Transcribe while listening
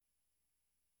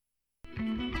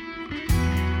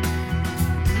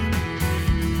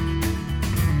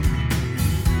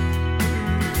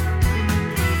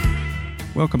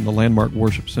Welcome to Landmark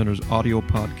Worship Center's audio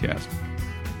podcast.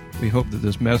 We hope that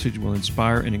this message will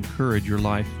inspire and encourage your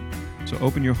life. So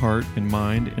open your heart and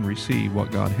mind and receive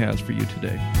what God has for you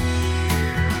today.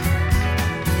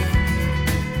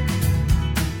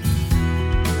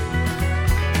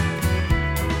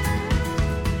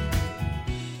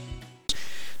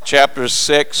 Chapter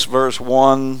 6, verse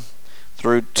 1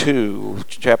 through 2.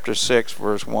 Chapter 6,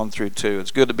 verse 1 through 2.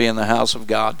 It's good to be in the house of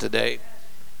God today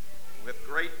with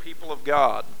great people of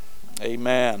God.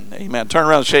 Amen. Amen. Turn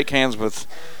around and shake hands with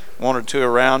one or two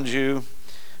around you.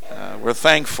 We're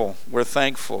thankful. We're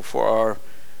thankful for our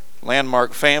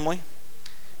Landmark family.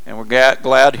 And we're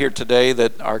glad here today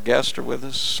that our guests are with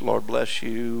us. Lord bless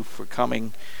you for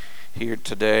coming here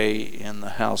today in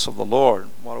the house of the Lord.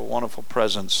 What a wonderful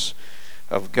presence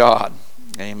of God.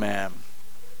 Amen.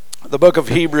 The book of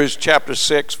Hebrews chapter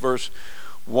 6 verse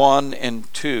 1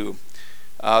 and 2.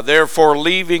 Therefore,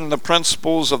 leaving the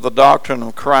principles of the doctrine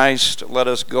of Christ, let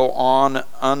us go on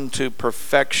unto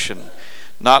perfection,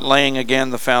 not laying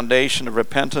again the foundation of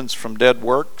repentance from dead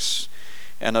works,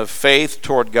 and of faith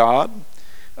toward God,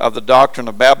 of the doctrine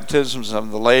of baptisms,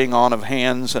 of the laying on of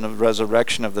hands, and of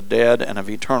resurrection of the dead, and of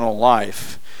eternal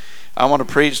life. I want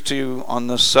to preach to you on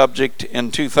this subject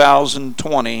in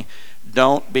 2020,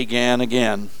 don't begin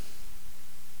again.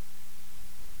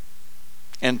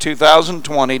 In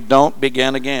 2020, don't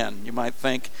begin again. You might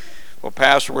think, well,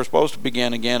 Pastor, we're supposed to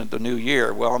begin again at the new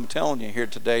year. Well, I'm telling you here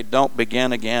today, don't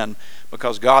begin again,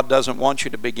 because God doesn't want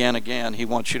you to begin again. He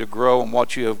wants you to grow in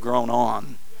what you have grown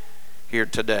on here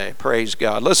today. Praise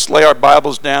God. Let's lay our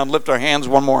Bibles down, lift our hands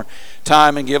one more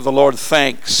time, and give the Lord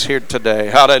thanks here today.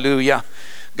 Hallelujah.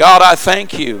 God, I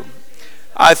thank you.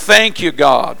 I thank you,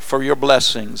 God, for your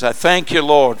blessings. I thank you,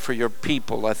 Lord, for your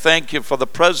people. I thank you for the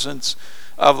presence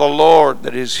of the Lord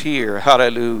that is here.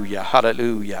 Hallelujah,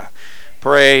 hallelujah.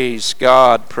 Praise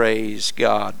God, praise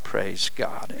God, praise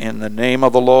God. In the name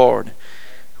of the Lord,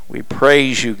 we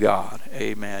praise you, God.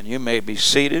 Amen. You may be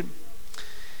seated.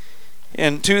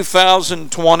 In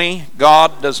 2020,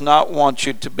 God does not want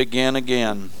you to begin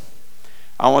again.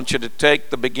 I want you to take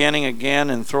the beginning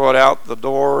again and throw it out the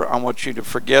door. I want you to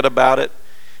forget about it,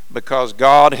 because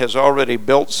God has already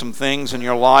built some things in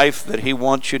your life that He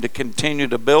wants you to continue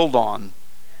to build on.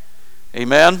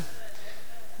 Amen?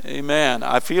 Amen.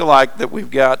 I feel like that we've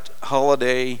got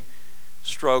holiday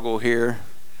struggle here,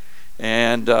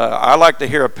 and I like to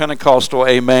hear a Pentecostal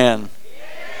amen.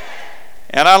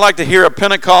 And I like to hear a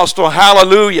Pentecostal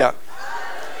hallelujah.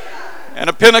 And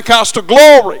a Pentecostal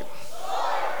glory.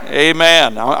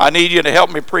 Amen. I need you to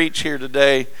help me preach here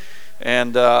today,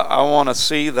 and I want to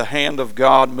see the hand of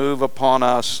God move upon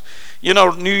us. You know,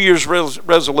 New Year's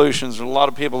resolutions, a lot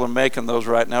of people are making those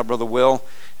right now, Brother Will,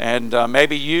 and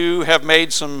maybe you have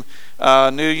made some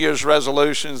New Year's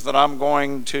resolutions that I'm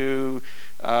going to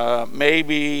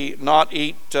maybe not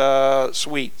eat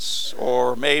sweets,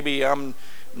 or maybe I'm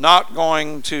not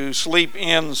going to sleep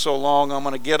in so long. I'm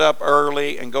going to get up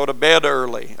early and go to bed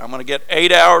early. I'm going to get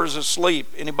 8 hours of sleep.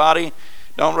 Anybody?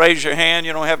 Don't raise your hand.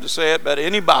 You don't have to say it. But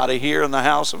anybody here in the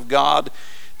house of God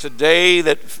today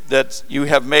that you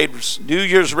have made New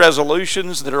Year's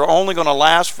resolutions that are only going to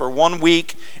last for 1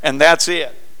 week, and that's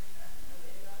it.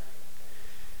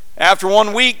 After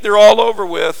 1 week, they're all over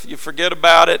with. You forget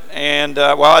about it. And,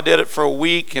 I did it for a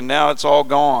week, and now it's all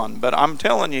gone. But I'm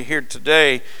telling you here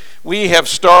today, we have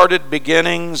started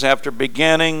beginnings after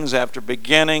beginnings after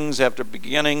beginnings after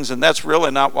beginnings, and that's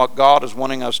really not what God is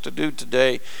wanting us to do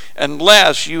today.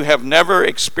 Unless you have never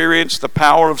experienced the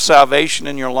power of salvation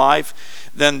in your life,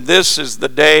 then this is the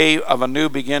day of a new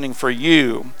beginning for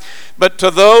you. But to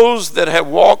those that have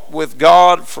walked with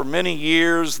God for many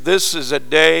years, this is a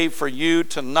day for you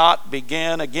to not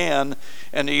begin again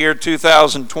in the year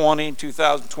 2020,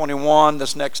 2021,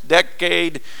 this next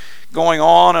decade. Going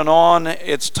on and on,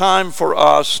 it's time for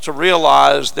us to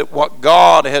realize that what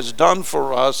God has done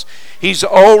for us, He's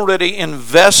already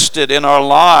invested in our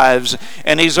lives,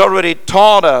 and He's already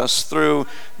taught us through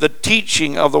the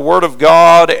teaching of the Word of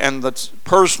God and the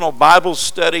personal Bible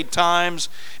study times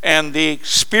and the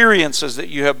experiences that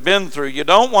you have been through. You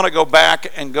don't want to go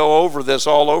back and go over this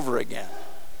all over again.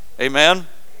 Amen?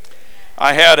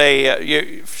 I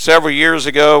had several years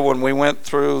ago when we went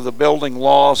through the building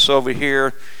loss over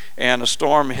here, and a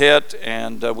storm hit,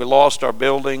 and we lost our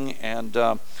building, and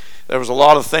there was a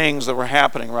lot of things that were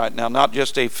happening right now. Not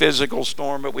just a physical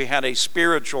storm, but we had a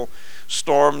spiritual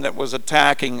storm that was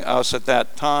attacking us at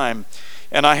that time.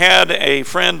 And I had a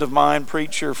friend of mine,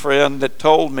 preacher friend, that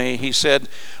told me, he said,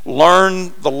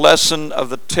 learn the lesson of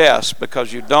the test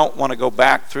because you don't want to go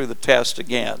back through the test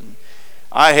again.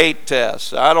 I hate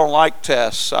tests. I don't like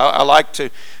tests. I like to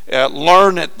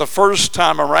learn it the first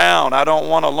time around. I don't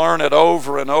want to learn it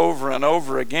over and over and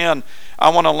over again. I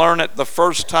want to learn it the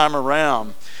first time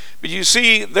around. But you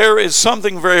see, there is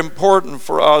something very important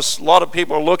for us. A lot of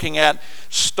people are looking at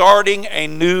starting a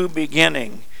new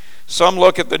beginning. Some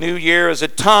look at the new year as a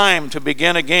time to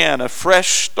begin again, a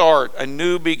fresh start, a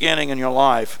new beginning in your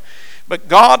life. But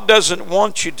God doesn't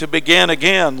want you to begin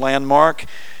again, Landmark.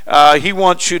 He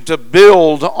wants you to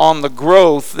build on the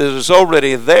growth that is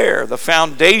already there, the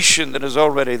foundation that is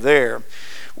already there.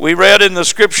 We read in the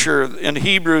scripture in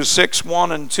Hebrews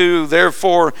 6:1 and 2,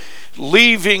 therefore,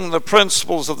 leaving the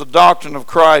principles of the doctrine of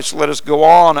Christ, let us go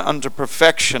on unto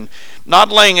perfection, not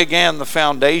laying again the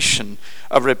foundation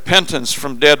of repentance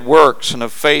from dead works and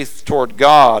of faith toward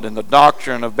God, and the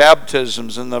doctrine of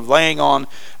baptisms and the laying on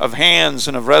of hands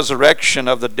and of resurrection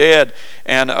of the dead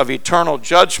and of eternal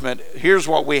judgment. Here's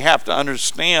what we have to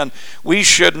understand. We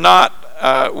should not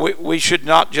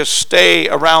just stay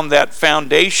around that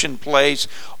foundation place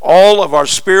all of our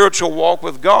spiritual walk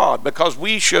with God, because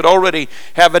we should already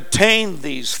have attained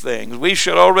these things. We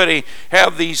should already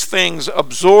have these things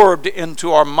absorbed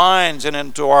into our minds and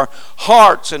into our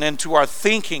hearts and into our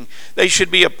thinking. They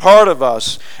should be a part of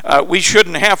us. We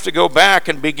shouldn't have to go back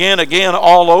and begin again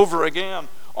all over again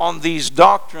on these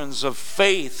doctrines of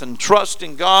faith and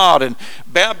trusting God and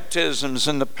baptisms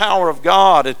and the power of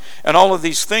God and all of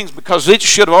these things, because it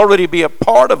should already be a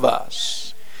part of us.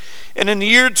 And in the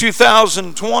year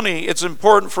 2020, it's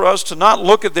important for us to not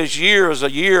look at this year as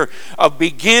a year of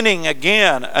beginning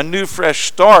again, a new fresh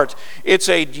start. It's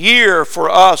a year for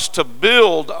us to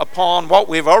build upon what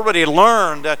we've already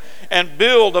learned and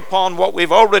build upon what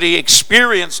we've already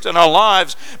experienced in our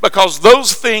lives, because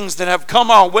those things that have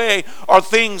come our way are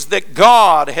things that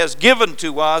God has given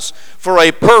to us for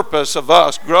a purpose of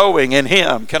us growing in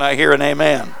Him. Can I hear an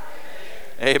amen?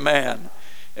 Amen.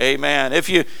 Amen.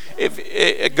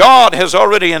 If God has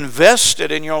already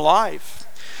invested in your life,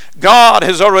 God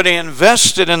has already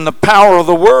invested in the power of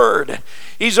the Word.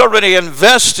 He's already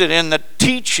invested in the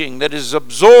teaching that is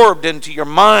absorbed into your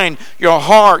mind, your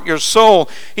heart, your soul.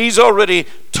 He's already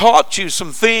taught you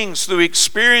some things through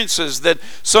experiences that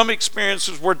some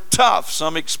experiences were tough,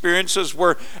 some experiences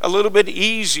were a little bit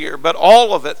easier, but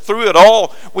all of it, through it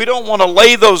all, we don't want to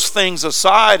lay those things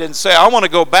aside and say, I want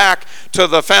to go back to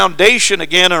the foundation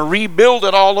again and rebuild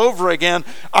it all over again.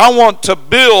 I want to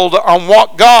build on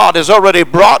what God has already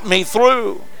brought me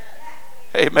through.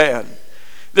 Amen.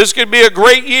 This could be a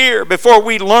great year. Before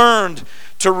we learned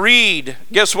to read,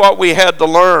 guess what we had to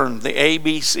learn? The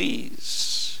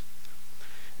ABCs.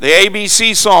 The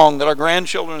ABC song that our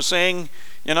grandchildren sing,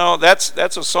 you know, that's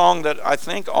a song that I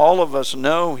think all of us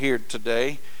know here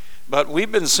today. But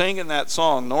we've been singing that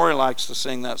song. Nori likes to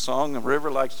sing that song. And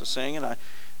River likes to sing it.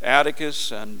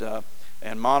 Atticus and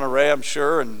Monterey, I'm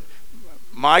sure. And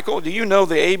Michael, do you know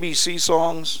the ABC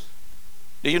songs?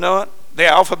 Do you know it? The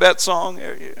alphabet song?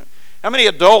 How many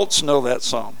adults know that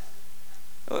song?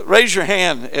 Raise your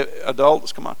hand,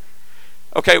 adults. Come on.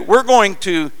 Okay, we're going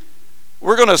to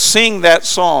sing that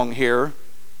song here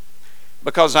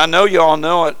because I know you all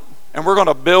know it, and we're going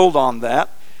to build on that.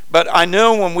 But I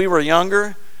know when we were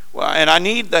younger, and I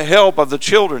need the help of the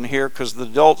children here because the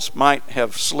adults might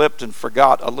have slipped and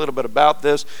forgot a little bit about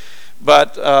this.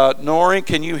 But Nori,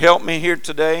 can you help me here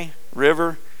today?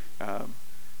 River,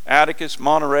 Atticus,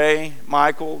 Monterey,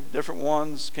 Michael, different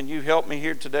ones. Can you help me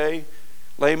here today?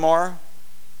 Lamar,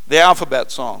 the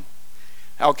alphabet song.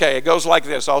 Okay, it goes like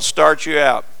this. I'll start you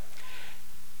out.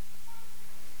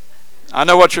 I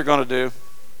know what you're going to do.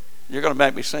 You're going to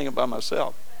make me sing it by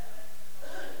myself.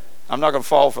 I'm not going to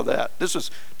fall for that. This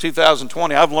is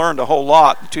 2020. I've learned a whole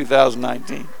lot in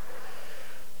 2019.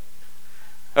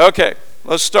 Okay,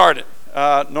 let's start it.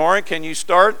 Nori, can you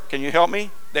start? Can you help me?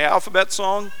 The alphabet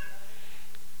song.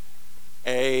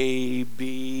 A,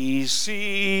 B,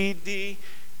 C, D,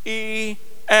 E,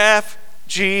 F,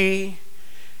 G,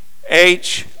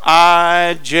 H,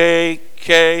 I, J,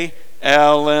 K,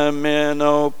 L, M, N,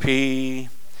 O, P,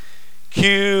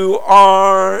 Q,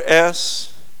 R,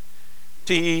 S,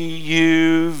 T,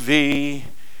 U, V,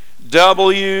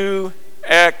 W,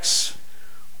 X,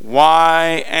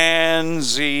 Y, and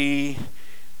Z.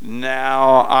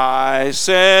 Now I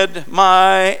said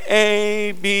my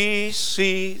ABCs.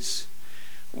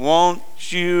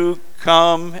 Won't you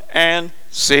come and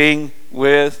sing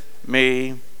with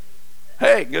me?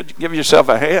 Hey, good. Give yourself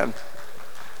a hand.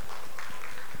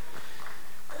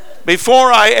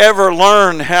 Before I ever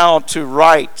learned how to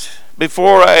write,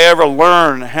 before I ever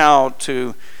learned how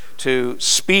to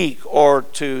speak or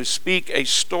to speak a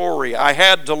story, I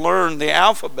had to learn the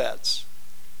alphabets.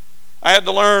 I had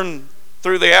to learn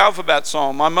through the alphabet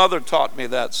song. My mother taught me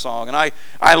that song, and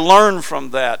I learned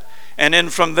from that. And then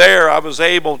from there, I was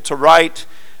able to write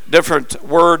different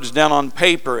words down on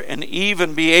paper and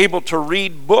even be able to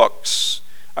read books.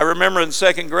 I remember in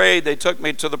second grade, they took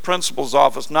me to the principal's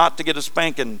office, not to get a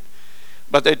spanking,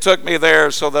 but they took me there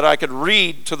so that I could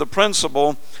read to the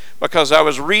principal because I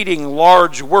was reading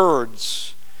large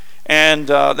words. And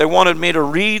they wanted me to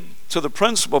read to the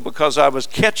principal because I was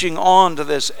catching on to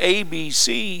this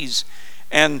ABCs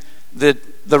and the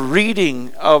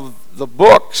reading of the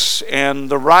books and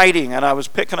the writing, and I was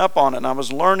picking up on it and I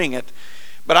was learning it.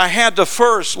 But I had to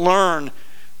first learn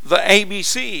the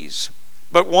ABCs.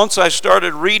 But once I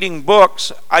started reading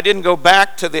books, I didn't go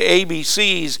back to the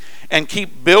ABCs and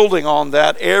keep building on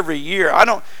that every year.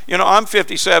 I'm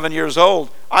 57 years old.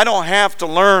 I don't have to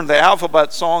learn the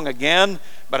alphabet song again,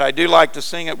 but I do like to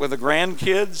sing it with the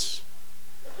grandkids.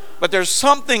 But there's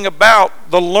something about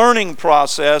the learning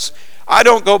process. I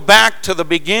don't go back to the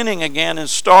beginning again and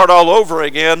start all over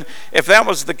again. If that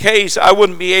was the case, I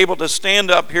wouldn't be able to stand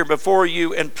up here before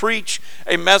you and preach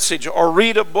a message or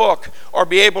read a book or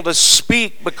be able to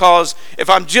speak, because if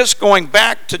I'm just going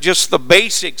back to just the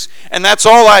basics and that's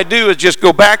all I do is just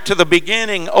go back to the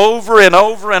beginning over and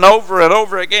over and over and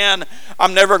over again,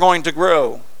 I'm never going to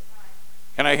grow.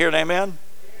 Can I hear an amen?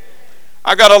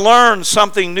 I've got to learn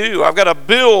something new. I've got to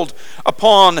build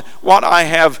upon what I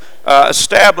have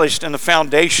established in the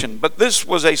foundation. But this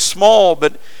was a small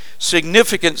but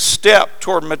significant step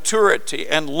toward maturity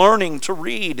and learning to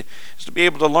read, is to be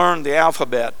able to learn the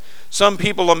alphabet. Some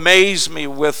people amaze me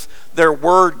with their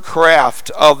word craft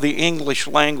of the English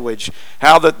language,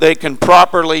 how that they can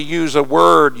properly use a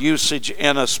word usage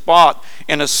in a spot,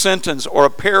 in a sentence or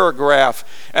a paragraph,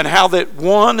 and how that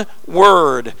one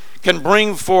word can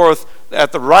bring forth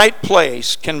at the right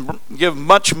place, can give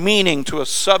much meaning to a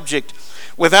subject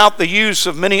without the use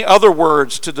of many other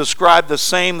words to describe the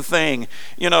same thing.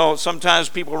 You know, sometimes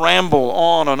people ramble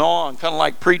on and on, kind of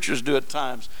like preachers do at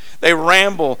times. They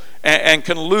ramble and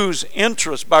can lose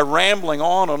interest by rambling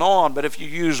on and on. But if you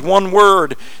use one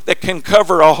word that can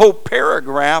cover a whole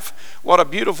paragraph, what a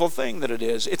beautiful thing that it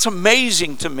is. It's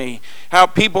amazing to me how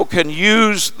people can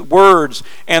use words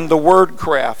and the word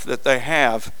craft that they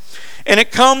have. And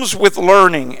it comes with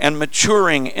learning and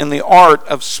maturing in the art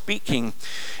of speaking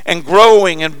and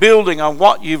growing and building on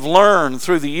what you've learned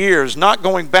through the years. Not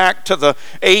going back to the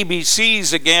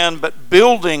ABCs again, but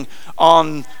building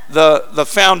on the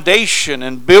foundation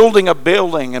and building a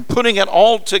building and putting it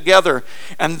all together.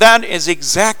 And that is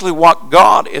exactly what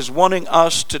God is wanting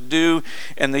us to do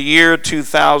in the year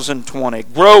 2020.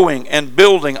 Growing and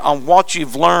building on what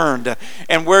you've learned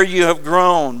and where you have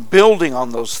grown, building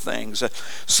on those things.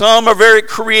 Some are very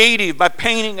creative by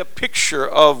painting a picture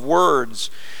of words.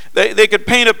 They could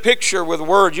paint a picture with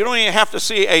words. You don't even have to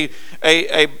see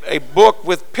a book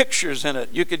with pictures in it.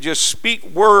 You could just speak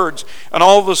words, and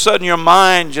all of a sudden your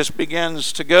mind just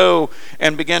begins to go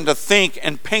and begin to think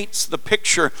and paints the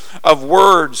picture of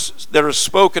words that are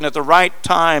spoken at the right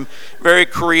time. Very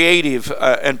creative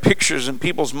and pictures in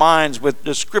people's minds with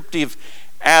descriptive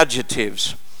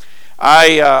adjectives.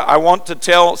 I want to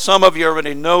tell, some of you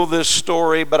already know this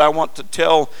story, but I want to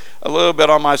tell a little bit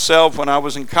on myself. When I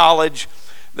was in college,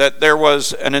 that there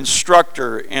was an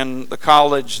instructor in the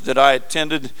college that I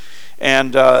attended,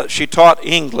 and she taught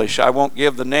English. I won't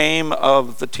give the name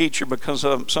of the teacher because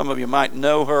some of you might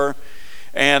know her,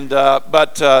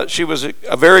 but she was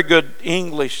a very good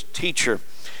English teacher.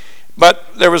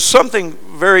 But there was something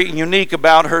very unique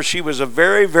about her. She was a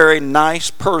very, very nice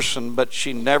person, but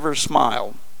she never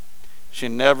smiled. She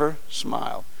never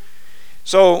smiled.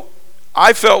 So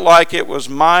I felt like it was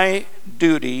my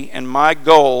duty and my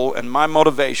goal and my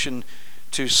motivation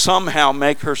to somehow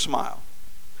make her smile.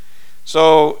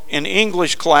 So in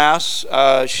English class,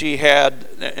 she had,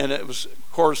 and it was,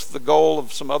 of course, the goal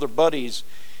of some other buddies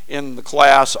in the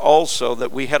class also,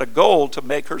 that we had a goal to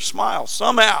make her smile.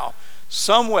 Somehow,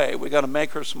 some way, we got to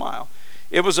make her smile.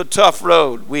 It was a tough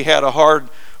road. We had a hard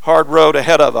road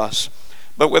ahead of us.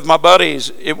 But with my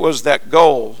buddies, it was that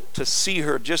goal to see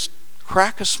her just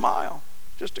crack a smile,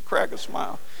 just to crack a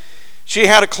smile. She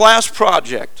had a class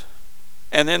project,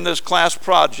 and in this class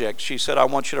project, she said, I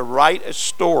want you to write a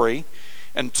story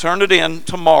and turn it in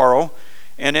tomorrow,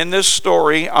 and in this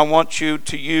story, I want you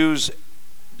to use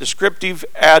descriptive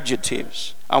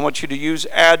adjectives. I want you to use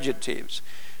adjectives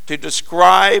to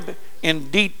describe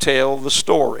in detail the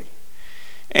story.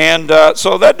 And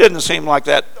so that didn't seem like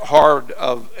that hard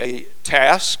of a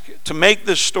task. To make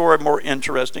this story more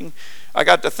interesting, I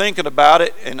got to thinking about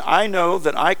it, and I know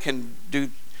that I can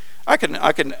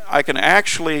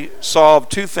actually solve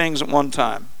two things at one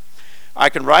time. I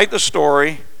can write the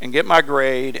story and get my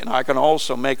grade, and I can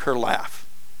also make her laugh.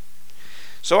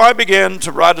 So I began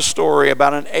to write a story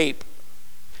about an ape.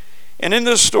 And in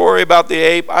this story about the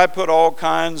ape, I put all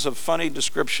kinds of funny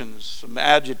descriptions, some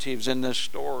adjectives in this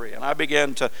story, and I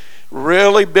began to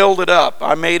really build it up.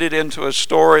 I made it into a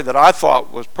story that I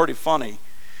thought was pretty funny,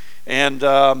 and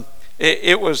I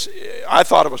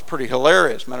thought it was pretty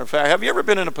hilarious. Matter of fact, have you ever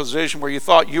been in a position where you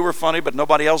thought you were funny but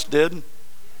nobody else did?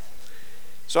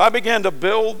 So I began to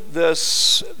build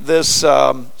this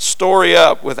story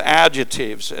up with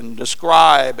adjectives and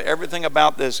describe everything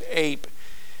about this ape.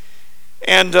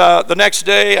 And the next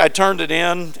day I turned it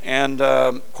in, and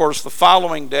of course the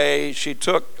following day she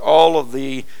took all of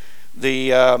the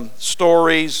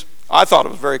stories. I thought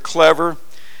it was very clever,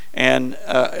 and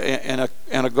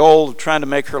a goal of trying to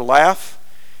make her laugh.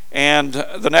 And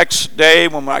the next day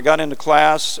when I got into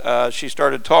class, she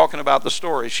started talking about the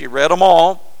stories. She read them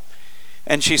all,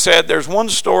 and she said, "There's one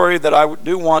story that I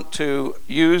do want to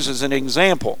use as an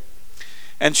example."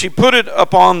 And she put it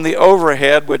up on the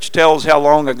overhead, which tells how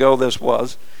long ago this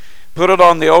was. Put it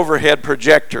on the overhead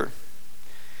projector.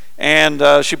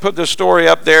 And she put this story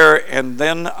up there, and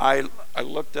then I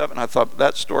looked up and I thought,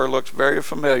 that story looks very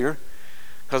familiar,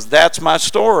 because that's my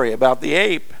story about the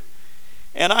ape.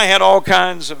 And I had all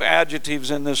kinds of adjectives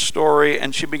in this story,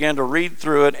 and she began to read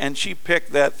through it, and she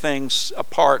picked that thing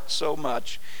apart so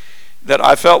much that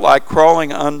I felt like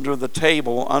crawling under the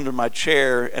table, under my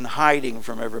chair, and hiding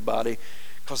from everybody.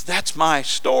 Because that's my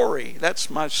story. That's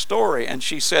my story. And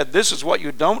she said, "This is what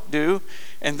you don't do,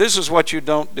 and this is what you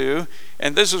don't do,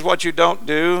 and this is what you don't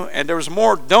do." And there was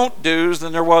more don't do's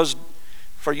than there was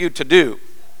for you to do.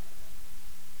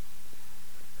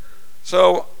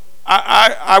 So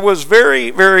I was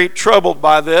very, very troubled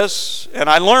by this, and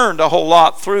I learned a whole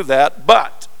lot through that.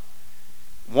 But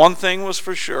one thing was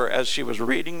for sure, as she was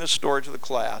reading the story to the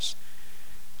class,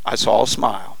 I saw a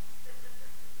smile.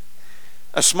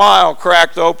 A smile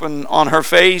cracked open on her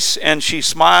face, and she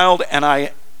smiled, and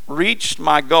I reached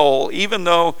my goal, even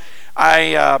though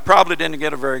I probably didn't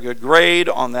get a very good grade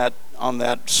on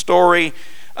that story,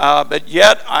 but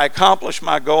yet I accomplished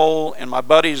my goal and my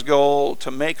buddy's goal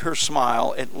to make her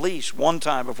smile at least one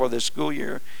time before this school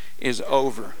year is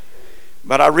over.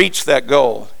 But I reached that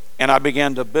goal, and I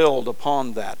began to build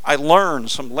upon that. I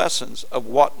learned some lessons of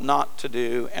what not to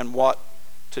do and what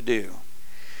to do.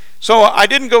 So I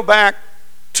didn't go back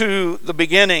to the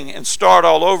beginning and start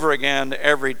all over again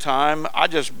every time. I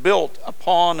just built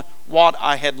upon what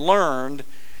I had learned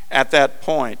at that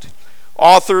point.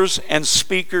 Authors and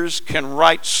speakers can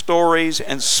write stories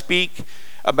and speak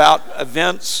about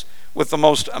events with the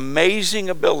most amazing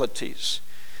abilities.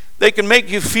 They can make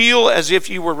you feel as if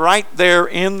you were right there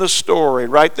in the story,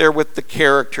 right there with the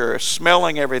character,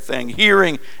 smelling everything,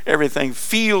 hearing everything,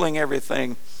 feeling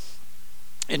everything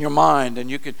in your mind,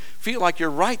 and you can feel like you're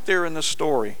right there in the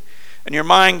story, and your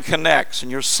mind connects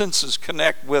and your senses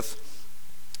connect with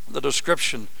the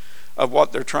description of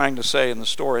what they're trying to say in the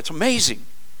story. It's amazing.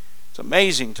 It's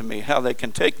amazing to me how they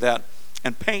can take that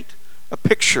and paint a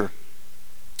picture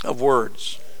of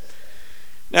words.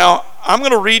 Now, I'm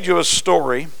going to read you a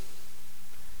story.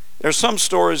 There's some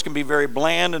stories can be very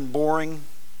bland and boring,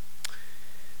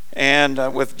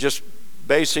 and with just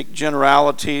basic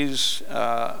generalities,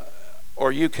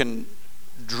 or you can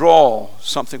draw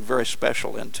something very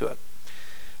special into it.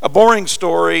 A boring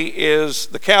story is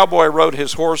the cowboy rode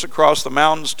his horse across the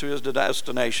mountains to his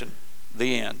destination.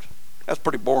 The end. That's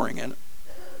pretty boring, isn't it?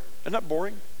 Isn't that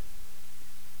boring?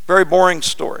 Very boring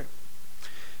story.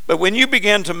 But when you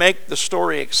begin to make the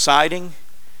story exciting,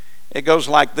 it goes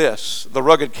like this. The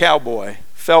rugged cowboy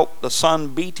felt the sun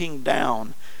beating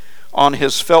down on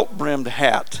his felt-brimmed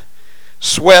hat.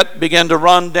 Sweat began to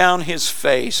run down his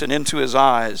face and into his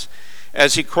eyes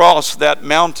as he crossed that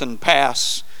mountain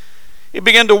pass. He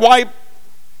began to wipe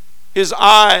his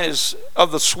eyes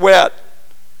of the sweat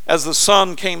as the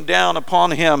sun came down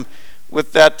upon him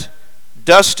with that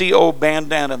dusty old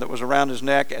bandana that was around his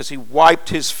neck, as he wiped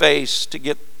his face to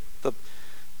get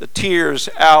the tears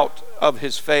out of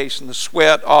his face and the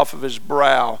sweat off of his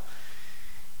brow.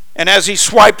 And as he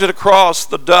swiped it across,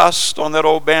 the dust on that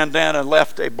old bandana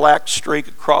left a black streak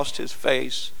across his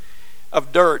face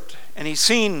of dirt. And he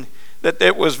seen that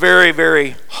it was very,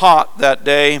 very hot that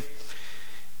day.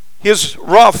 His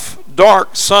rough,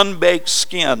 dark, sun-baked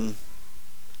skin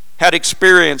had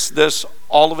experienced this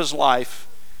all of his life,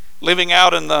 living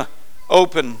out in the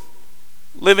open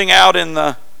living out in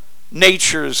the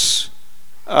nature's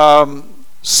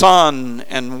sun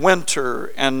and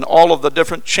winter and all of the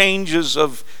different changes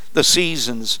of the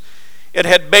seasons. It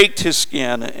had baked his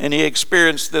skin, and he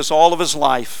experienced this all of his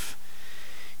life.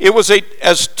 It was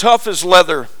as tough as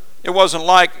leather. It wasn't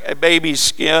like a baby's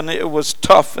skin. It was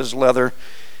tough as leather.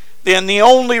 Then the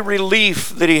only relief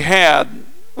that he had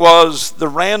was the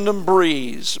random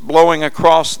breeze blowing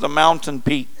across the mountain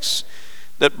peaks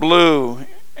that blew,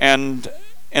 and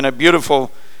in a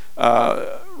beautiful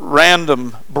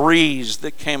random breeze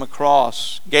that came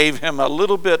across gave him a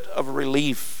little bit of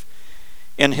relief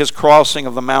in his crossing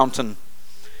of the mountain.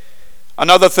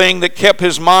 Another thing that kept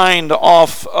his mind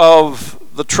off of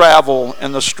the travel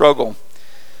and the struggle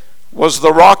was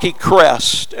the rocky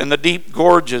crest and the deep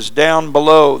gorges down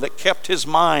below that kept his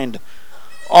mind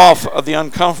off of the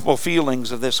uncomfortable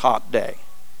feelings of this hot day.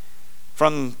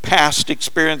 From past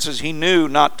experiences, he knew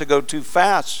not to go too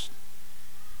fast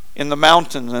in the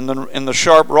mountains and in the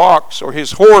sharp rocks, or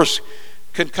his horse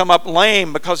could come up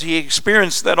lame, because he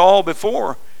experienced that all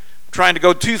before, trying to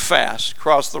go too fast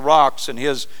across the rocks, and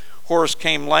his horse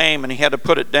came lame and he had to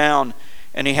put it down,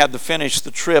 and he had to finish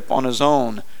the trip on his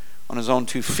own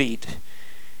 2 feet.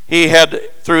 He had,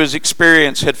 through his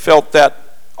experience, had felt that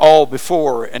all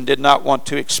before and did not want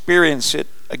to experience it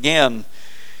again.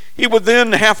 He would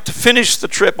then have to finish the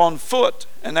trip on foot,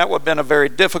 and that would have been a very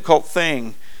difficult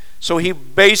thing. So he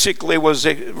basically was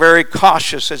very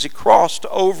cautious as he crossed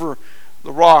over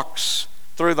the rocks,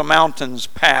 through the mountains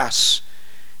pass,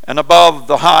 and above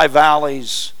the high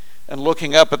valleys, and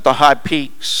looking up at the high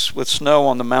peaks with snow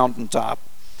on the mountaintop.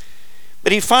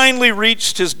 But he finally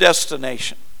reached his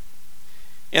destination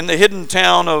in the hidden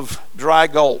town of Dry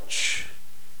Gulch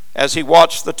as he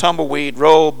watched the tumbleweed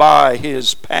roll by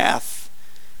his path.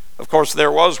 Of course,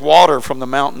 there was water from the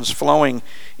mountains flowing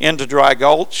into Dry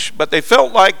Gulch, but they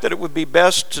felt like that it would be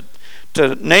best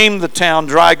to name the town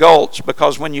Dry Gulch,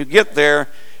 because when you get there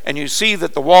and you see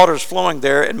that the water's flowing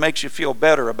there, it makes you feel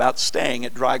better about staying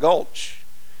at Dry Gulch.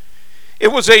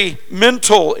 It was a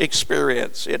mental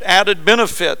experience. It added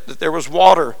benefit that there was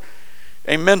water,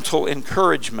 a mental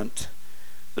encouragement.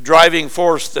 The driving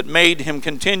force that made him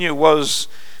continue was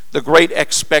the great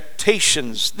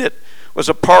expectations that was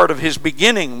a part of his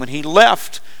beginning when he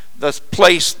left the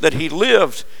place that he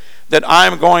lived, that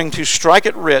I'm going to strike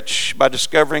it rich by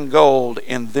discovering gold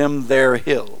in them there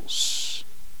hills.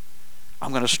 I'm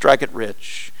going to strike it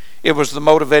rich. It was the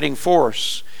motivating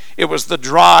force. It was the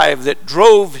drive that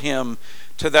drove him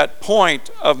to that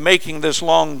point of making this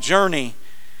long journey.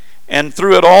 And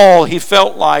through it all, he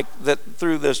felt like that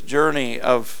through this journey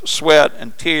of sweat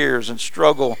and tears and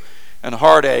struggle and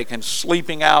heartache and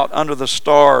sleeping out under the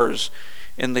stars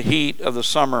in the heat of the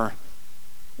summer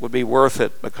would be worth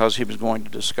it, because he was going to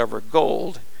discover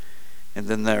gold in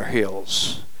them there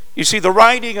hills. You see, the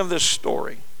writing of this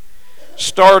story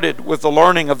started with the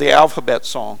learning of the alphabet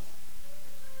song.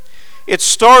 It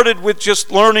started with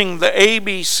just learning the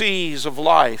ABCs of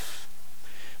life.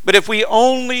 But if we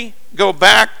only go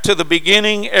back to the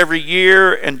beginning every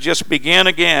year and just begin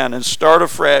again and start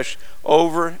afresh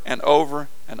over and over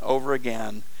and over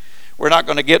again, we're not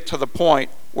going to get to the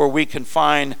point where we can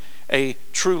find a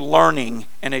true learning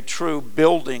and a true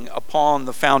building upon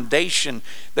the foundation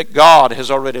that God has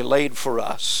already laid for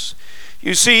us.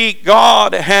 You see,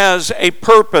 God has a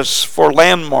purpose for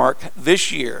Landmark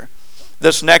this year,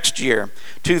 this next year,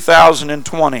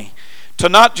 2020, to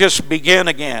not just begin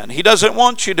again. He doesn't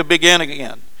want you to begin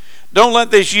again. Don't let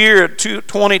this year,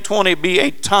 2020, be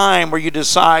a time where you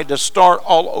decide to start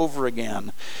all over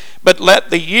again. But let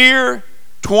the year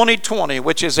 2020,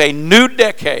 which is a new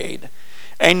decade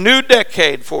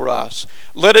for us,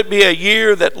 let it be a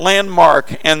year that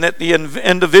Landmark and that the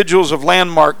individuals of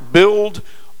Landmark build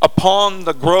upon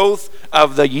the growth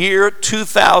of the year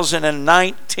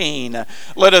 2019.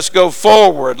 Let us go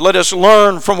forward. Let us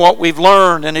learn from what we've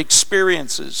learned in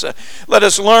experiences. Let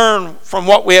us learn from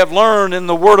what we have learned in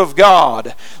the Word of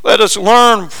God. Let us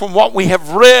learn from what we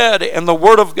have read in the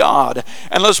Word of God.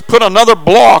 And let's put another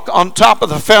block on top of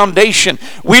the foundation.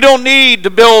 We don't need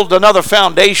to build another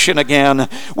foundation again.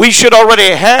 We should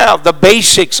already have the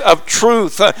basics of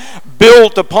truth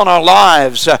built upon our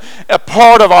lives, a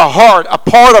part of our heart, a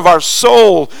part of our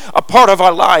soul, a part of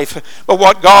our life. But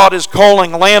what God is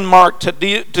calling Landmark to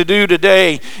do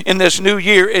today in this new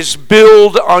year is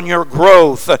build on your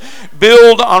growth.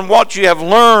 Build on what you have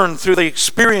learned through the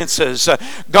experiences.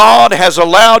 God has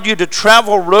allowed you to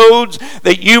travel roads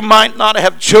that you might not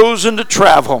have chosen to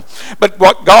travel. But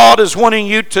what God is wanting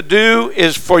you to do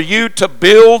is for you to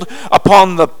build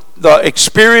upon the the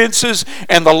experiences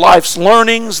and the life's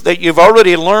learnings that you've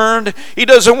already learned. He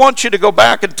doesn't want you to go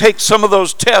back and take some of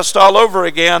those tests all over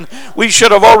again. We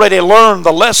should have already learned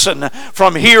the lesson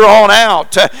from here on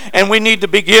out, and we need to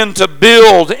begin to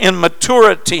build in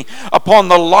maturity upon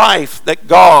the life that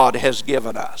God has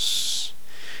given us.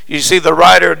 You see, the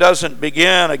writer doesn't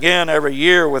begin again every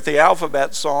year with the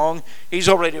alphabet song. He's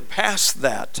already past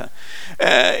that.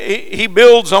 He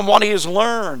builds on what he has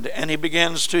learned, and he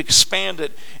begins to expand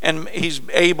it, and he's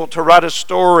able to write a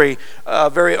story, a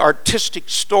very artistic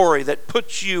story that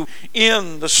puts you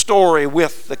in the story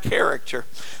with the character.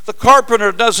 The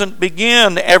carpenter doesn't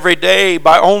begin every day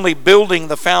by only building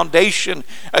the foundation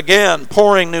again,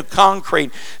 pouring new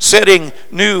concrete, setting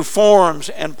new forms,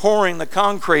 and pouring the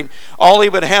concrete. All he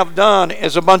would have done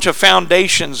is a bunch of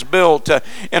foundations built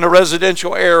in a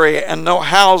residential area and no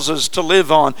houses to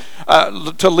live on,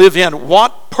 to live in.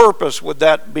 What purpose would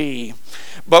that be?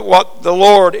 But what the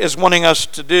Lord is wanting us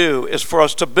to do is for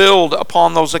us to build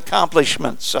upon those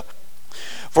accomplishments,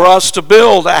 for us to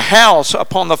build a house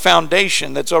upon the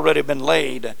foundation that's already been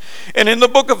laid. And in the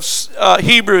book of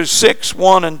Hebrews 6,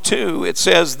 1 and 2, it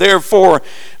says, "Therefore,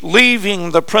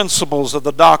 leaving the principles of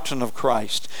the doctrine of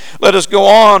Christ, let us go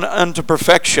on unto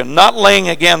perfection, not laying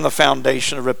again the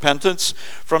foundation of repentance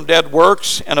from dead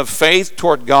works and of faith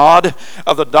toward God,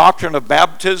 of the doctrine of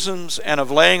baptisms and of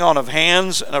laying on of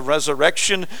hands and of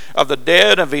resurrection of the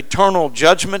dead, of eternal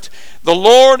judgment." The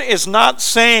Lord is not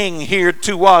saying here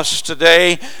to us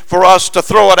today for us to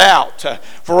throw it out,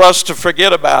 for us to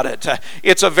forget about it.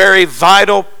 It's a very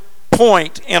vital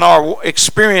point in our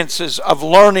experiences of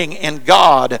learning in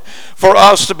God for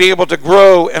us to be able to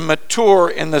grow and mature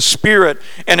in the Spirit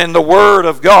and in the Word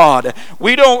of God.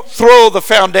 We don't throw the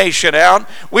foundation out.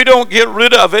 We don't get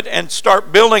rid of it and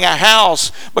start building a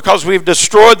house because we've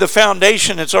destroyed the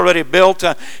foundation that's already built.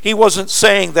 He wasn't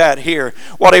saying that here.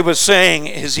 What he was saying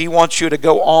is he wants you to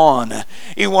go on.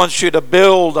 He wants you to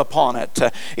build upon it.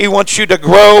 He wants you to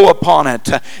grow upon it.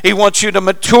 He wants you to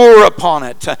mature upon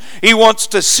it. He wants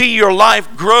to see your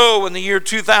life grow in the year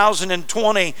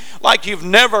 2020 like you've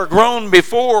never grown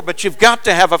before, but you've got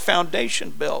to have a foundation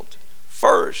built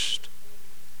first.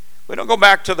 We don't go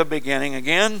back to the beginning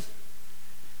again.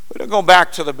 We don't go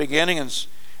back to the beginning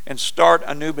and start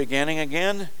a new beginning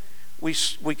again. We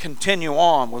continue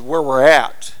on with where we're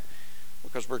at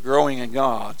because we're growing in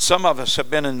God. Some of us have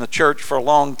been in the church for a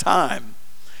long time,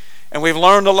 and we've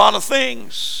learned a lot of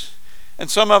things.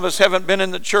 And some of us haven't been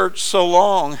in the church so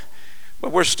long,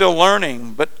 but we're still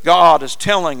learning. But God is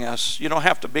telling us, you don't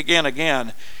have to begin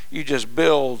again. You just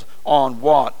build on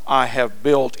what I have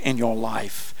built in your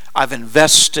life. I've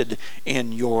invested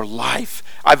in your life.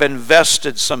 I've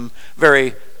invested some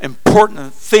very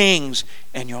important things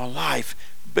in your life.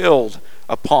 Build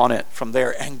upon it from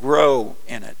there and grow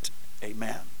in it.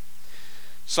 Amen.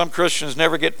 Some Christians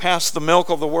never get past the milk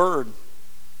of the Word.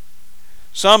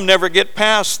 Some never get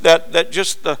past that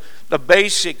just the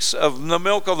basics of the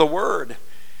milk of the Word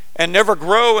and never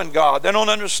grow in God. They don't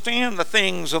understand the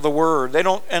things of the Word. They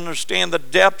don't understand the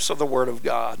depths of the Word of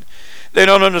God. They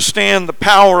don't understand the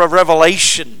power of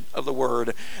revelation of the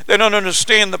Word. They don't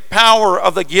understand the power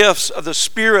of the gifts of the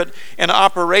Spirit in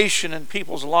operation in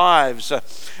people's lives.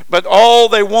 But all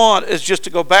they want is just to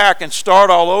go back and start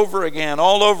all over again,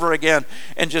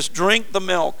 and just drink the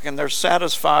milk, and they're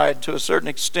satisfied to a certain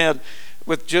extent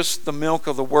with just the milk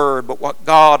of the Word. But what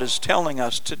God is telling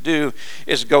us to do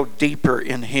is go deeper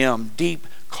in Him. Deep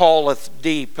calleth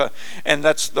deep. And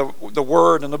that's the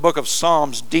word in the book of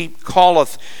Psalms. Deep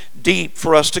calleth deep,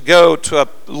 for us to go to a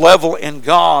level in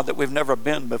God that we've never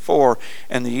been before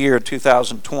in the year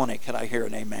 2020. Can I hear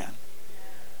an amen?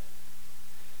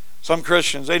 Some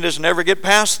Christians, they just never get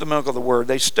past the milk of the Word.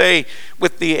 They stay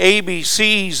with the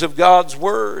ABCs of God's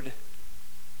Word.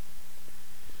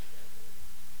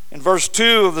 In verse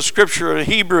 2 of the scripture in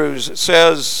Hebrews,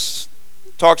 it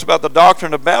talks about the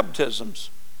doctrine of baptisms.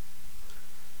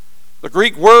 The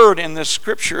Greek word in this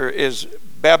scripture is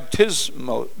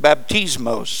baptismos,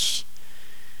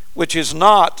 which is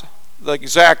not the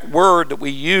exact word that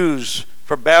we use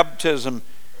for baptism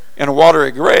in a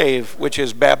watery grave, which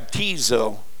is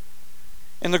baptizo.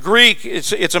 In the Greek,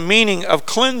 it's a meaning of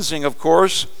cleansing, of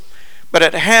course, but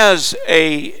it has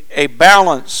a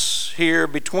balance here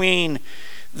between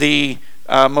the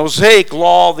Mosaic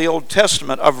law of the Old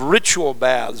Testament of ritual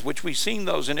baths, which we've seen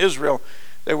those in Israel.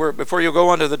 They were, before you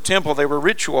go into the temple, they were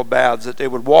ritual baths that they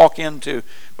would walk into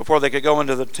before they could go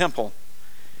into the temple.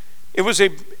 It was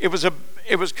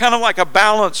kind of like a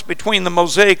balance between the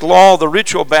Mosaic law, the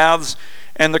ritual baths,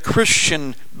 and the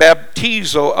Christian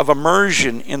baptizo of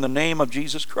immersion in the name of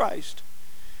Jesus Christ.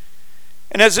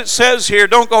 And as it says here,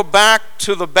 don't go back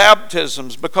to the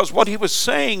baptisms, because what he was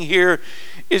saying here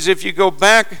is if you go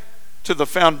back to the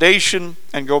foundation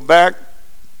and go back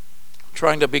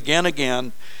trying to begin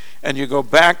again, and you go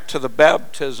back to the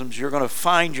baptisms, you're going to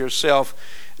find yourself,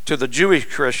 to the Jewish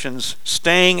Christians,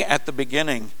 staying at the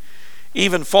beginning,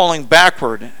 even falling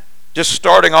backward, just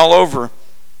starting all over.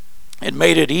 It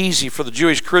made it easy for the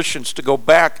Jewish Christians to go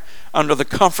back under the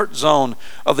comfort zone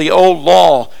of the old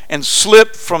law and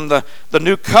slip from the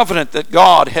new covenant that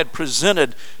God had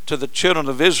presented to the children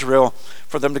of Israel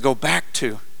for them to go back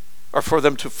to, or for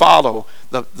them to follow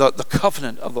the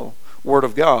covenant of the Word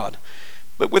of God.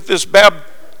 But with this baptismos,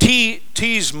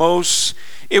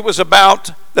 it was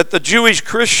about that the Jewish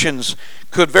Christians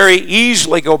could very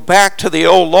easily go back to the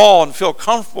old law and feel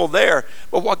comfortable there.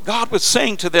 But what God was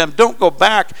saying to them, don't go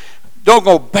back, don't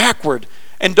go backward,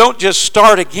 and don't just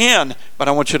start again, but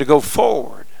I want you to go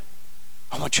forward.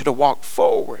 I want you to walk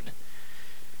forward.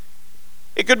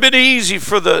 It could have been easy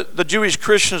for the Jewish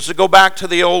Christians to go back to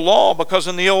the old law, because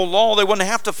in the old law they wouldn't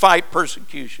have to fight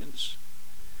persecutions.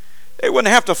 They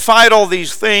wouldn't have to fight all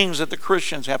these things that the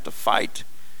Christians have to fight.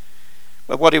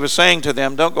 But what he was saying to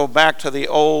them, don't go back to the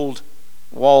old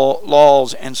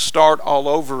laws and start all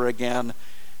over again,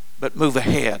 but move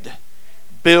ahead.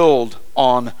 Build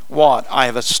on what I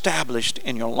have established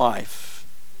in your life.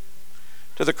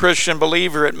 To the Christian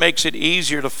believer, it makes it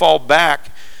easier to fall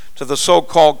back to the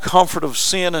so-called comfort of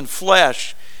sin and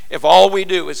flesh if all we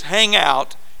do is hang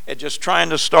out at just trying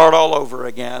to start all over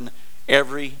again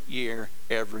every year.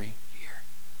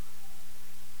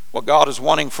 What God is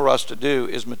wanting for us to do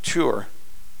is mature,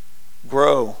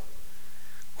 grow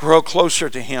closer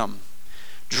to Him,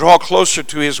 draw closer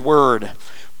to His Word.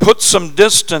 Put some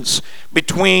distance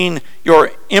between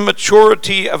your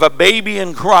immaturity of a baby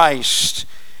in Christ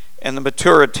and the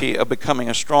maturity of becoming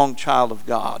a strong child of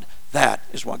God. That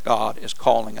is what God is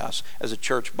calling us as a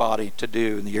church body to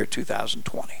do in the year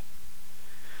 2020.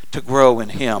 To grow in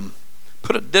Him.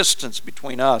 Put a distance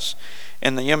between us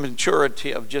and the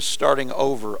immaturity of just starting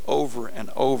over and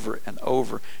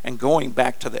over and going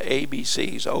back to the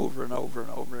ABCs over and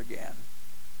over again.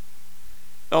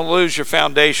 Don't lose your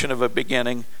foundation of a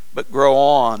beginning, but grow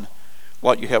on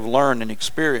what you have learned and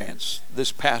experienced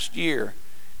this past year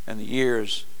and the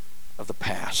years of the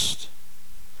past.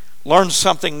 Learn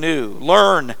something new.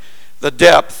 Learn the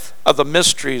depth of the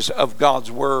mysteries of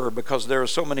God's Word, because there are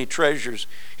so many treasures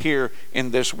here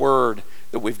in this Word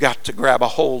that we've got to grab a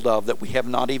hold of that we have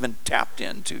not even tapped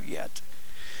into yet.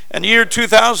 And year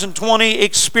 2020,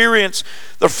 experience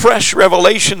the fresh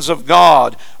revelations of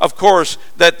God. Of course,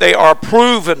 that they are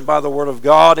proven by the Word of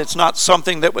God. It's not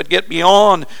something that would get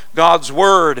beyond God's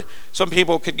Word. Some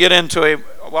people could get into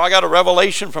I got a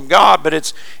revelation from God, but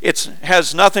it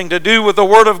has nothing to do with the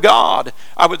Word of God.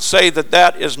 I would say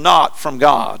that is not from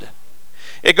God.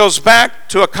 It goes back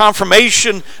to a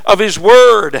confirmation of His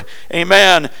Word.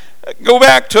 Amen. Go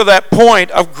back to that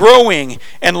point of growing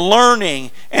and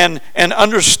learning and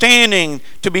understanding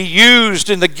to be used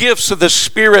in the gifts of the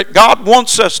Spirit. God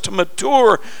wants us to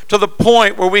mature to the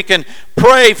point where we can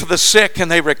pray for the sick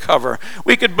and they recover.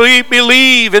 We could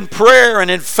believe in prayer and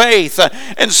in faith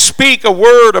and speak a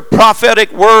word, a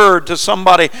prophetic word to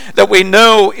somebody that we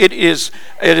know it is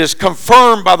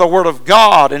confirmed by the Word of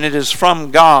God and it is from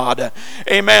God.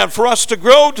 Amen. For us to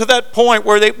grow to that point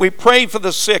where we pray for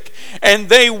the sick and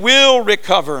they will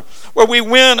recover, where we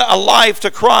win a life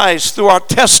to Christ through our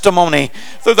testimony,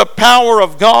 through the power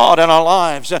of God in our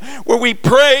lives, where we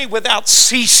pray without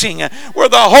ceasing, where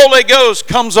the Holy Ghost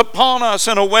comes upon us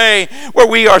in a way where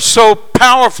we are so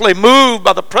powerfully moved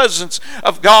by the presence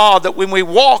of God that when we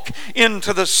walk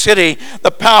into the city,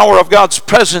 the power of God's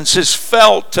presence is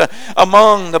felt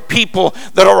among the people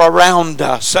that are around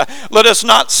us. Let us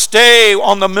not stay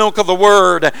on the milk of the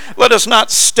Word. Let us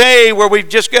not stay where we've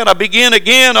just got to begin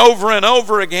again over and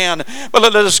over again, but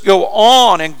let us go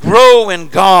on and grow in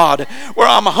God, where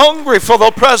I'm hungry for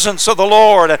the presence of the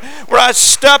Lord, where I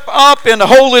step up in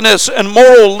holiness and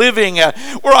moral living,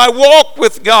 where I walk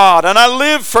with God and I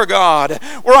live for God,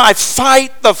 where I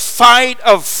fight the fight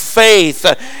of faith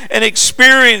and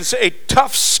experience a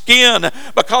tough skin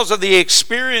because of the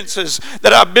experiences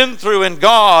that I've been through in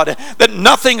God, that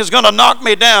nothing is going to knock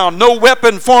me down, no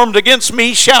weapon formed against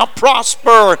me shall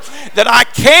prosper, that I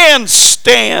can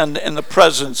stand in the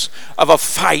presence of a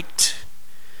fight,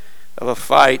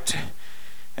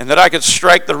 and that I could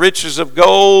strike the riches of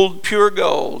gold, pure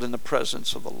gold, in the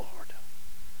presence of the Lord.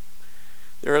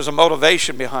 There is a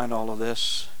motivation behind all of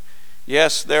this.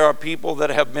 Yes, there are people that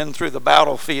have been through the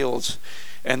battlefields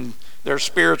and their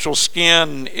spiritual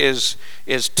skin is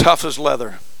tough as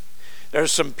leather.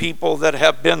 There's some people that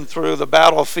have been through the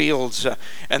battlefields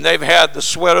and they've had the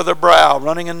sweat of their brow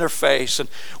running in their face and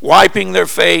wiping their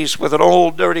face with an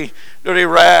old dirty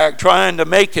rag, trying to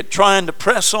make it, trying to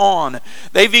press on.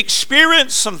 They've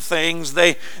experienced some things.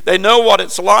 They know what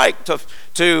it's like to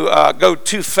go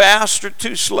too fast or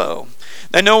too slow.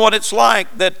 They know what it's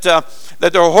like that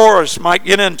their horse might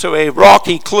get into a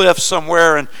rocky cliff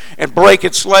somewhere and break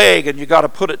its leg, and you got to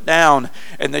put it down,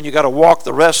 and then you got to walk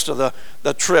the rest of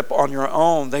the trip on your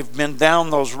own. They've been down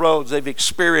those roads. They've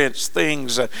experienced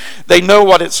things. They know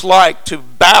what it's like to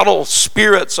battle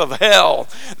spirits of hell.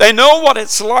 They know what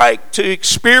it's like to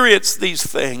experience these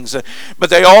things. But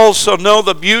they also know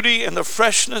the beauty and the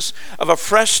freshness of a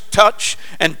fresh touch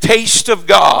and taste of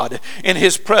God in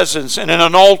His presence and in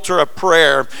an altar of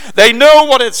prayer. They know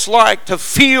what it's like to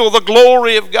feel the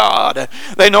glory of God.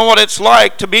 They know what it's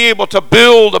like to be able to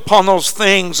build upon those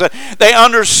things. They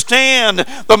understand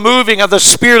the moving of the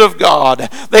Spirit of God.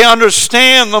 They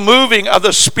understand the moving of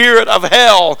the spirit of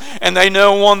hell. And they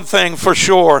know one thing for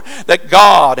sure, that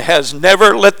God has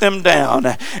never let them down.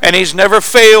 And He's never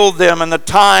failed them in the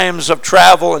times of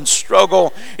travel and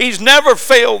struggle. He's never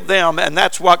failed them. And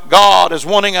that's what God is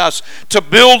wanting us to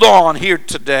build on here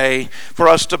today, for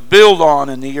us to build on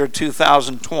in the year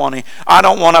 2020. I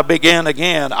don't want to begin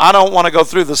again. I don't want to go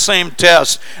through the same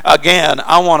test again.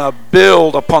 I want to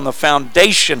build upon the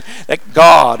foundation that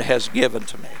God has given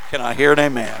to me. Can I hear an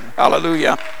amen?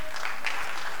 Hallelujah.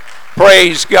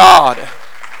 Praise God.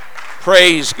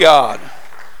 Praise God.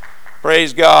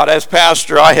 Praise God. As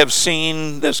pastor, I have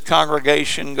seen this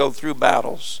congregation go through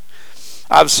battles.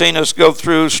 I've seen us go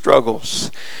through struggles.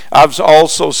 I've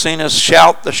also seen us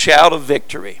shout the shout of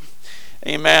victory.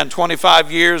 Amen.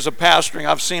 25 years of pastoring,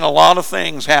 I've seen a lot of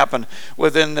things happen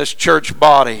within this church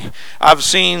body. I've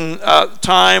seen a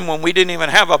time when we didn't even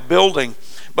have a building,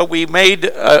 but we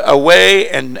made a way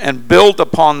and built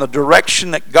upon the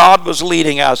direction that God was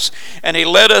leading us. And He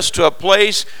led us to a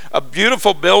place, a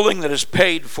beautiful building that is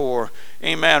paid for.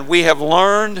 Amen. We have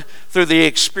learned through the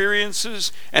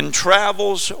experiences and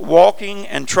travels, walking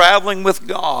and traveling with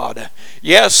God.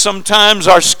 Yes, sometimes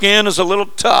our skin is a little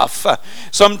tough.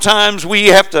 Sometimes we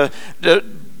have to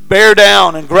bear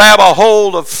down and grab a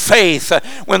hold of faith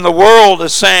when the world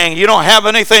is saying you don't have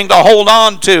anything to hold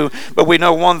on to. But we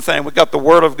know one thing: we got the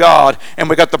Word of God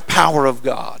and we got the power of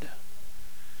God.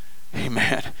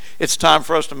 Amen. It's time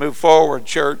for us to move forward,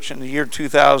 church, in the year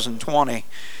 2020.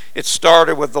 It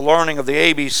started with the learning of the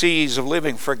ABCs of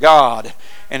living for God,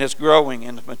 and it's growing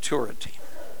into maturity.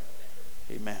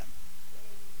 Amen.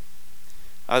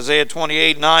 Isaiah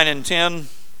 28, 9 and 10.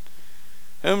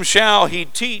 Whom shall He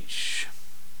teach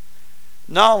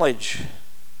knowledge?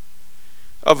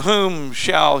 Of whom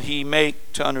shall He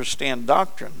make to understand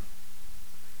doctrine?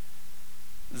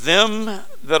 Them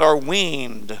that are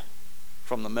weaned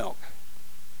from the milk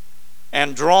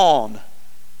and drawn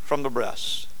from the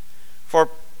breast. For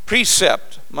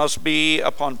precept must be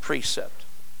upon precept.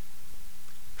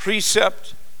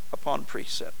 Precept upon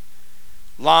precept.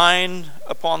 Line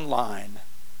upon line.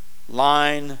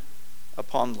 Line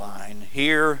upon line.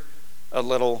 Here a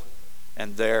little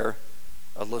and there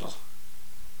a little.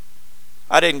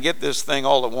 I didn't get this thing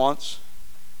all at once.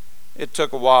 It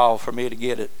took a while for me to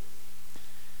get it.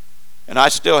 And I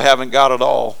still haven't got it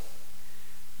all.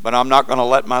 But I'm not going to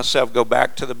let myself go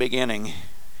back to the beginning.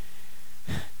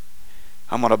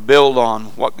 I'm going to build on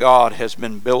what God has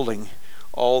been building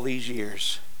all these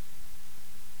years.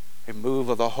 A move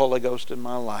of the Holy Ghost in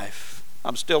my life.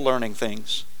 I'm still learning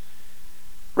things.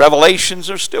 Revelations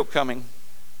are still coming.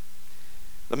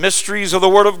 The mysteries of the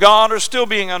Word of God are still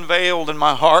being unveiled in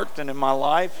my heart and in my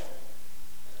life.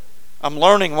 I'm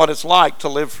learning what it's like to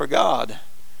live for God.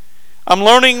 I'm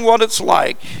learning what it's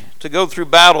like to go through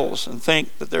battles and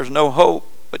think that there's no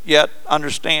hope, but yet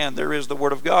understand there is the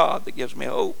Word of God that gives me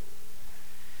hope.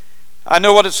 I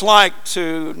know what it's like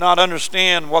to not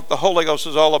understand what the Holy Ghost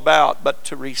is all about, but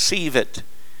to receive it.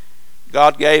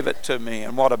 God gave it to me,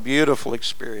 and what a beautiful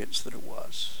experience that it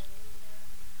was.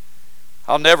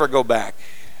 I'll never go back.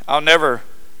 I'll never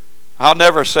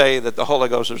say that the Holy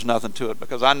Ghost, there's nothing to it,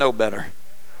 because I know better.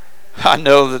 I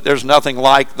know that there's nothing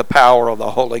like the power of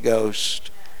the Holy Ghost.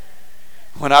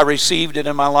 When I received it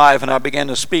in my life and I began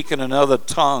to speak in another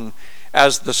tongue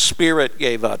as the Spirit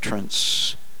gave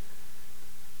utterance,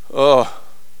 it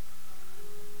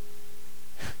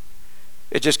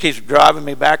just keeps driving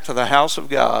me back to the house of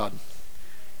God.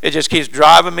 It just keeps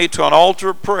driving me to an altar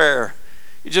of prayer.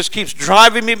 It just keeps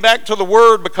driving me back to the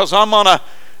Word, because I'm on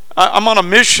a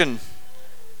mission.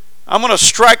 I'm going to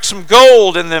strike some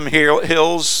gold in them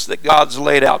hills that God's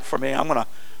laid out for me. I'm going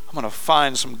to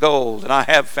find some gold, and I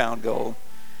have found gold.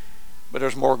 but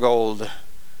there's more gold.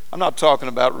 I'm not talking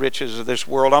about riches of this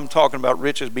world. I'm talking about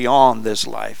riches beyond this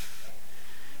life.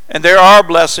 And there are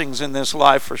blessings in this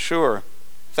life for sure.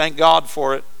 Thank God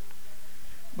for it.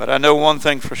 But I know one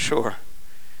thing for sure.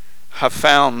 I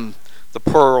found the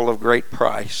pearl of great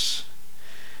price.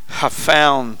 I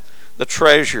found the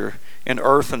treasure in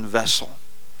earthen vessel.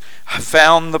 I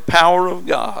found the power of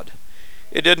God.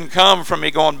 It didn't come from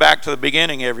me going back to the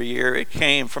beginning every year. It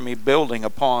came from me building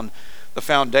upon the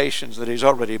foundations that He's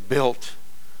already built.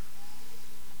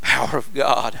 Power of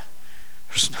God.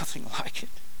 There's nothing like it.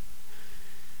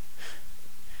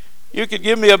 You could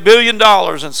give me $1 billion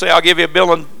and say, I'll give you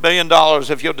 $1 billion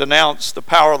if you'll denounce the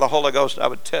power of the Holy Ghost. I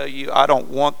would tell you, I don't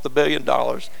want the $1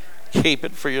 billion. Keep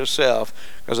it for yourself,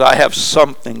 because I have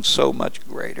something so much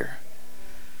greater.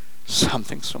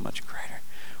 Something so much greater.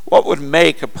 What would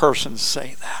make a person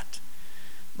say that?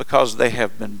 Because they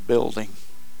have been building.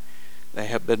 They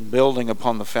have been building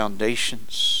upon the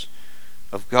foundations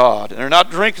of God. And they're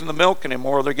not drinking the milk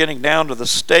anymore. They're getting down to the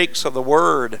stakes of the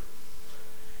Word.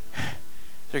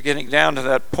 They're getting down to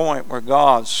that point where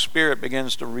God's Spirit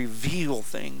begins to reveal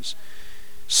things,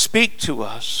 speak to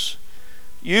us,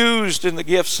 used in the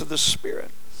gifts of the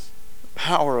Spirit, the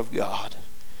power of God.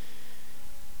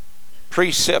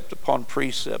 Precept upon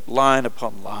precept, line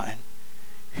upon line.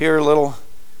 Here a little,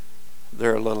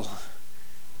 there a little.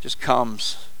 Just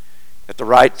comes at the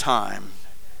right time,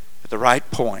 at the right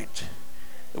point,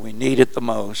 that we need it the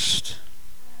most.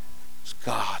 It's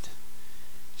God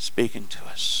speaking to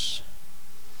us.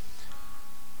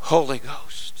 Holy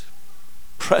Ghost,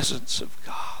 presence of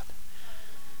God.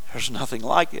 There's nothing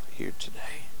like it here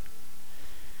today.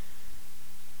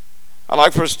 I'd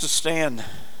like for us to stand.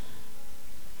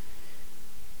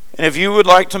 And if you would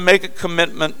like to make a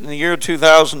commitment in the year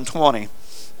 2020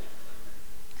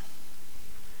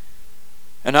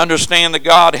 and understand that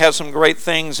God has some great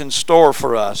things in store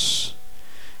for us,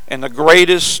 and the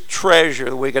greatest treasure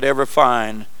that we could ever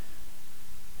find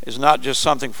is not just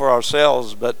something for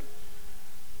ourselves, but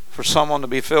for someone to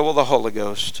be filled with the Holy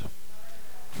Ghost,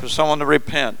 for someone to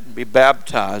repent and be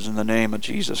baptized in the name of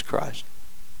Jesus Christ.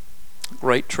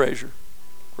 Great treasure,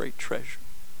 great treasure.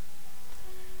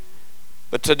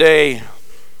 But today,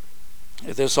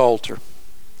 at this altar,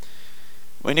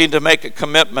 we need to make a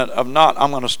commitment of not,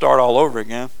 I'm going to start all over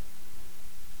again,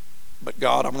 but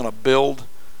God, I'm going to build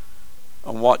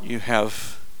on what you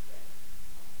have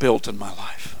built in my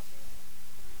life.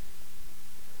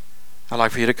 I'd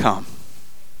like for you to come.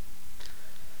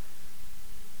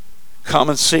 Come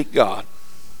and seek God.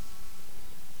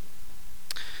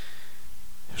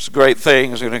 There's great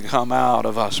things that are going to come out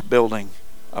of us building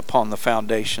upon the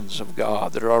foundations of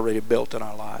God that are already built in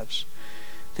our lives.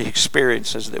 The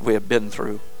experiences that we have been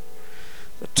through.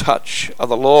 The touch of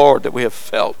the Lord that we have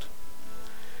felt.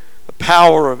 The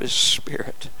power of His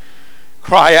Spirit.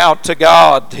 Cry out to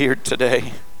God here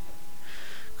today.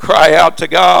 Cry out to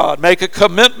God. Make a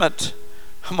commitment.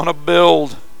 I'm going to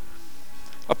build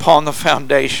upon the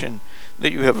foundation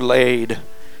that you have laid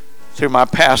through my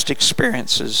past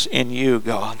experiences in you,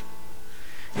 God.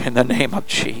 In the name of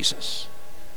Jesus.